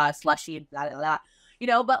 blah, blah, Slushy, blah, blah, blah. You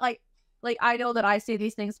know, but like I know that I say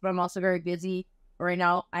these things, but I'm also very busy right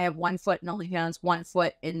now. I have 1 foot in OnlyFans, 1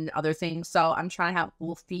 foot in other things. So I'm trying to have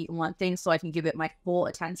both feet in one thing so I can give it my full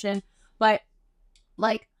attention. But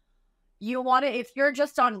like, you want to, if you're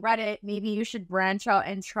just on Reddit, maybe you should branch out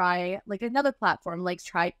and try like another platform, like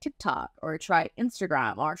try TikTok or try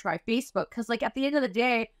Instagram or try Facebook. Because like at the end of the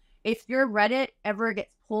day, if your Reddit ever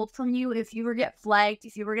gets pulled from you, if you ever get flagged,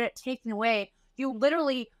 if you ever get taken away, you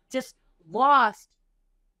literally just lost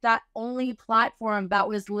that only platform that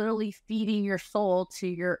was literally feeding your soul to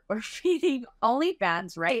your, or feeding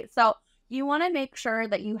Onlyfans, right? So you want to make sure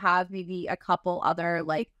that you have maybe a couple other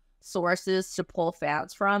like sources to pull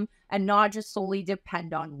fans from and not just solely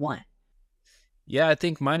depend on one. Yeah, I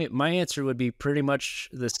think my answer would be pretty much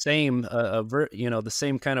the same, the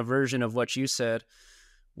same kind of version of what you said.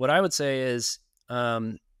 What I would say is,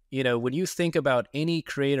 when you think about any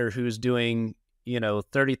creator who's doing,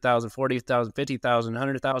 $30,000, $40,000,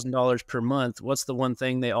 $50,000, $100,000 per month, what's the one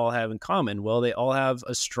thing they all have in common? Well, they all have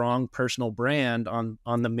a strong personal brand on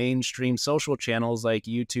the mainstream social channels like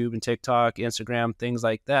YouTube and TikTok, Instagram, things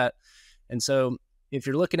like that. And so if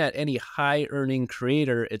you're looking at any high earning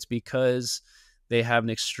creator, it's because they have an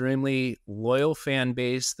extremely loyal fan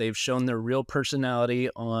base. They've shown their real personality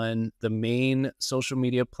on the main social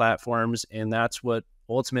media platforms, and that's what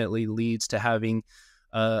ultimately leads to having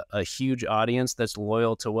a huge audience that's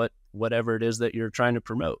loyal to whatever it is that you're trying to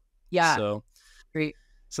promote. Yeah. So great.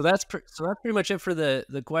 So that's pretty much it for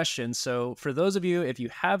the question. So for those of you, if you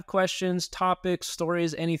have questions, topics,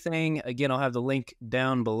 stories, anything, again, I'll have the link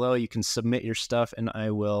down below. You can submit your stuff, and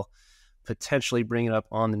I will potentially bring it up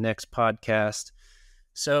on the next podcast.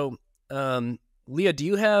 So, Leah, do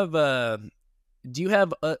you have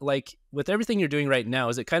like, with everything you're doing right now,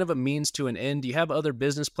 is it kind of a means to an end? Do you have other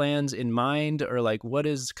business plans in mind, or like, what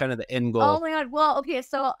is kind of the end goal? Oh my God. Well, okay.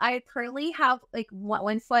 So I currently have like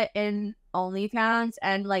one foot in OnlyFans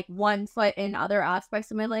and like 1 foot in other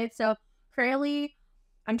aspects of my life. So currently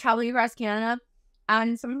I'm traveling across Canada,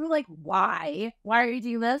 and some people are like, why are you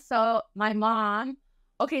doing this? So my mom,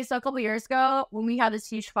 okay. So a couple years ago when we had this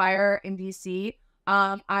huge fire in BC,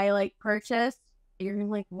 I like purchased, you're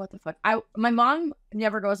like, what the fuck? My mom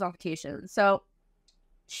never goes on vacation. So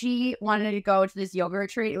she wanted to go to this yoga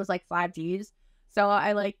retreat. It was like 5 Gs. So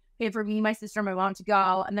I like paid for me, my sister, and my mom to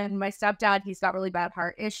go. And then my stepdad, he's got really bad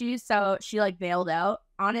heart issues. So she like bailed out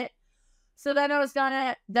on it. So then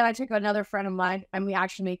then I took another friend of mine and we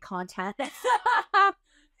actually made content.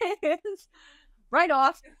 Right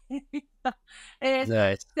off.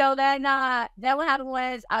 Nice. So then what happened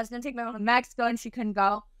was I was going to take my mom to Mexico and she couldn't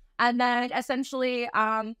go. And then essentially,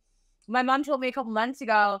 my mom told me a couple months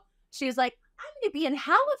ago, she was like, I'm going to be in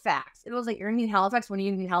Halifax. And I was like, you're going to be in Halifax? When are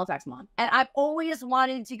you going to be in Halifax, Mom? And I've always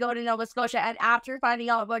wanted to go to Nova Scotia. And after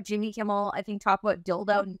finding out about Jimmy Kimmel, I think, talk about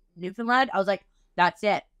dildo in Newfoundland, I was like, that's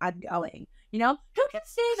it. I'm going. You know, who can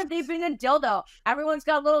say that they've been a dildo? Everyone's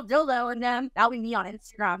got a little dildo in them. That'll be me on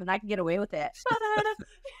Instagram and I can get away with it.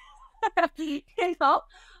 You know?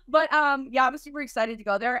 But yeah, I'm super excited to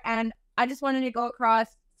go there. And I just wanted to go across,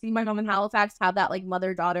 see my mom in Halifax, have that like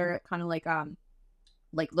mother-daughter kind of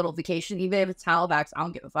like little vacation. Even if it's Halifax, I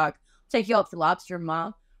don't give a fuck. Take you out for lobster,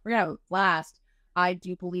 Mom. We're gonna have a blast. I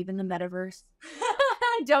do believe in the metaverse.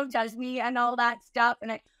 Don't judge me and all that stuff.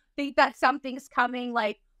 And I think that something's coming.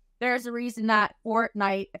 Like, there's a reason that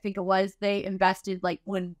Fortnite, I think it was, they invested like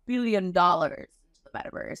 $1 billion into the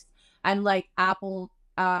metaverse. And like Apple,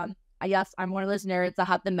 yes, I'm one of those nerds that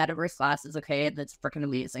have the metaverse glasses, okay? And that's freaking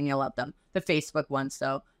amazing. I love them. The Facebook ones,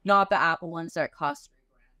 though, not the Apple ones that cost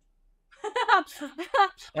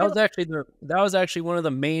That was actually one of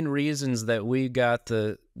the main reasons that we got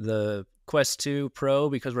the Quest 2 Pro,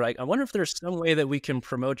 because we're like, I wonder if there's some way that we can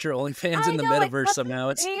promote your OnlyFans in the metaverse somehow.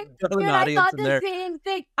 It's an audience I thought in the there. same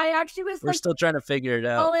thing. I actually was We're still trying to figure it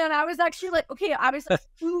out. Oh, and I was actually like, okay, I was like,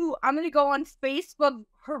 ooh, I'm going to go on Facebook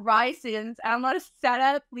Horizons and I'm going to set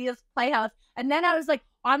up Leah's Playhouse. And then I was like,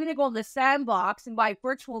 I'm going to go on the Sandbox and buy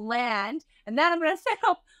virtual land. And then I'm going to set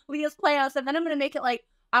up Leah's Playhouse. And then I'm going to make it like,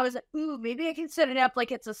 I was like, ooh, maybe I can set it up like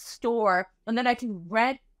it's a store. And then I can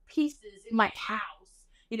rent pieces in my house,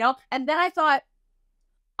 you know? And then I thought,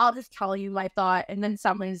 I'll just tell you my thought. And then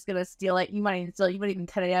someone's going to steal it. You might even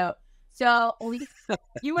cut it out. So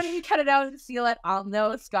you want to cut it out and steal it? I'll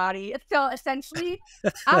know, Scotty. So essentially,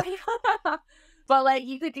 but like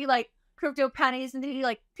you could do like crypto pennies and then you do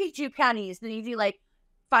like Pichu pennies. Then you do like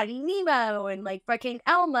Finding Nemo and like fucking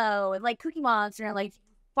Elmo and like Cookie Monster and like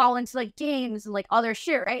fall into like games and like other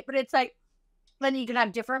shit, right? But it's like, then you can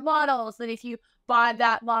have different models. Then if you buy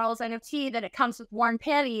that model's NFT, then it comes with worn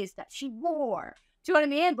panties that she wore. Do you know what I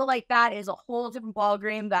mean? But like that is a whole different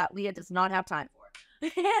ballgame that Leah does not have time for.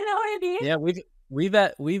 You know what I mean? Yeah,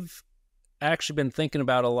 we've actually been thinking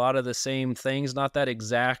about a lot of the same things, not that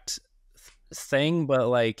exact thing, but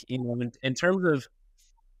like, you know, in terms of,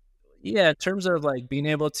 Yeah, in terms of like being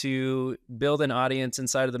able to build an audience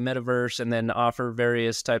inside of the metaverse and then offer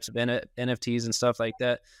various types of NFTs and stuff like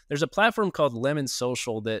that. There's a platform called Lemon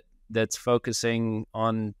Social that's focusing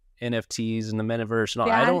on NFTs and the metaverse and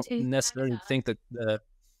all. I don't necessarily think that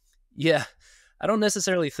I don't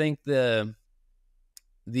necessarily think the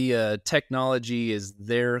technology is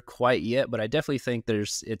there quite yet, but I definitely think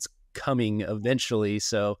it's coming eventually.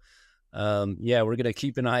 So we're gonna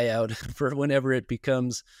keep an eye out for whenever it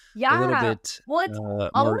becomes a little bit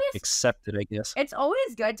more accepted, I guess. It's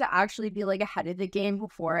always good to actually be like ahead of the game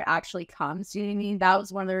before it actually comes. You know what I mean? That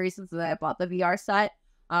was one of the reasons that I bought the VR set.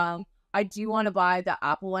 I do want to buy the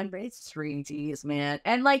Apple one, but it's $3, man.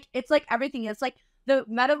 And like it's like everything. It's like the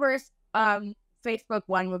metaverse Facebook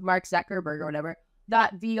one with Mark Zuckerberg or whatever.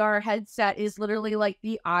 That VR headset is literally like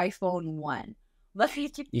the iPhone 1. Like, you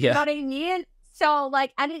know what I mean? So,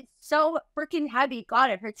 like, and it's so freaking heavy. God,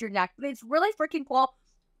 it hurts your neck. But it's really freaking cool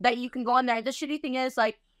that you can go in there. The shitty thing is,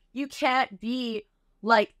 like, you can't be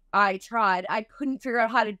like, I tried. I couldn't figure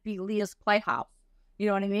out how to be Leah's Playhouse. You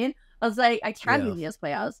know what I mean? I was like, I can be Leah's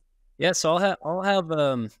Playhouse. Yeah, so I'll have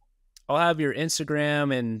your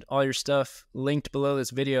Instagram and all your stuff linked below this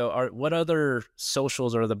video. What other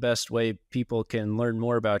socials are the best way people can learn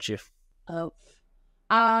more about you?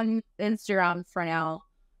 Instagram for now.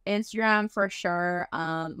 Instagram for sure.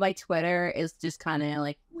 My Twitter is just kind of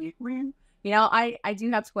like weird. You know, I do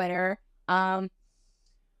have Twitter.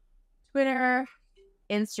 Twitter,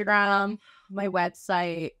 Instagram, my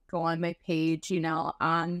website, go on my page, you know.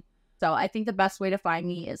 So I think the best way to find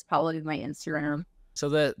me is probably my Instagram. So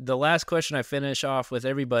the last question I finish off with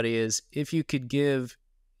everybody is, if you could give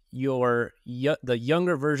the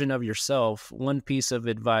younger version of yourself one piece of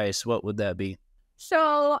advice, what would that be?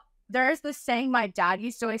 So there's this saying my dad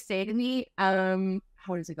used to always say to me,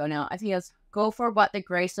 how does it go now? I think it's go for but the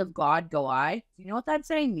grace of God go I. Do you know what that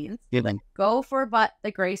saying means? Yeah. Go for but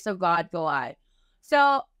the grace of God go I.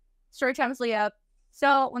 So story time's Leah.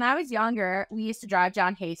 So when I was younger, we used to drive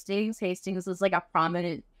down Hastings. Hastings is like a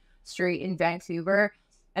prominent street in Vancouver.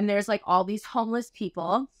 And there's like all these homeless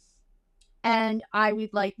people. And I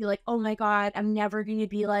would like be like, oh my God, I'm never going to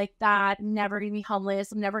be like that. I'm never going to be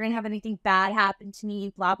homeless. I'm never going to have anything bad happen to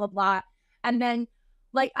me, blah, blah, blah. And then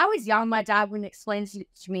like I was young, my dad wouldn't explain it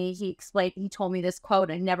to me. He told me this quote.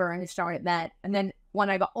 I never understood what it meant. And then when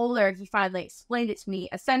I got older, he finally explained it to me.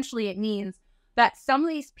 Essentially, it means that some of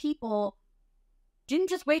these people didn't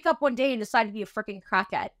just wake up one day and decide to be a freaking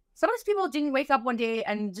crackhead. Some of these people didn't wake up one day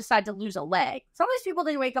and decide to lose a leg. Some of these people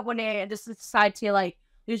didn't wake up one day and just decide to like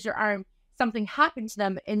lose their arm. Something happened to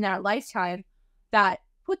them in their lifetime that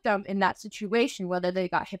put them in that situation, whether they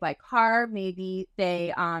got hit by a car, maybe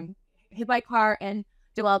they hit by a car and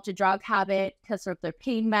developed a drug habit because of their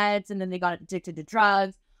pain meds, and then they got addicted to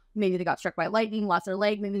drugs. Maybe they got struck by lightning, lost their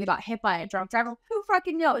leg. Maybe they got hit by a drunk driver. Who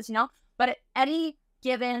fucking knows, you know? But at any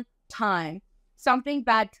given time, something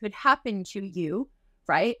bad could happen to you,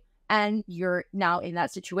 right? And you're now in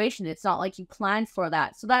that situation. It's not like you planned for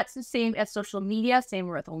that. So that's the same as social media, same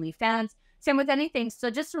with Onlyfans, same with anything. So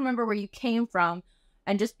just remember where you came from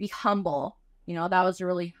and just be humble. You know, that was a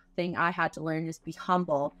really thing I had to learn, just be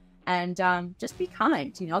humble and just be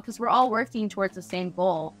kind, you know, because we're all working towards the same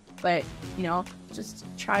goal. But, you know, just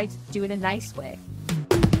try to do it a nice way.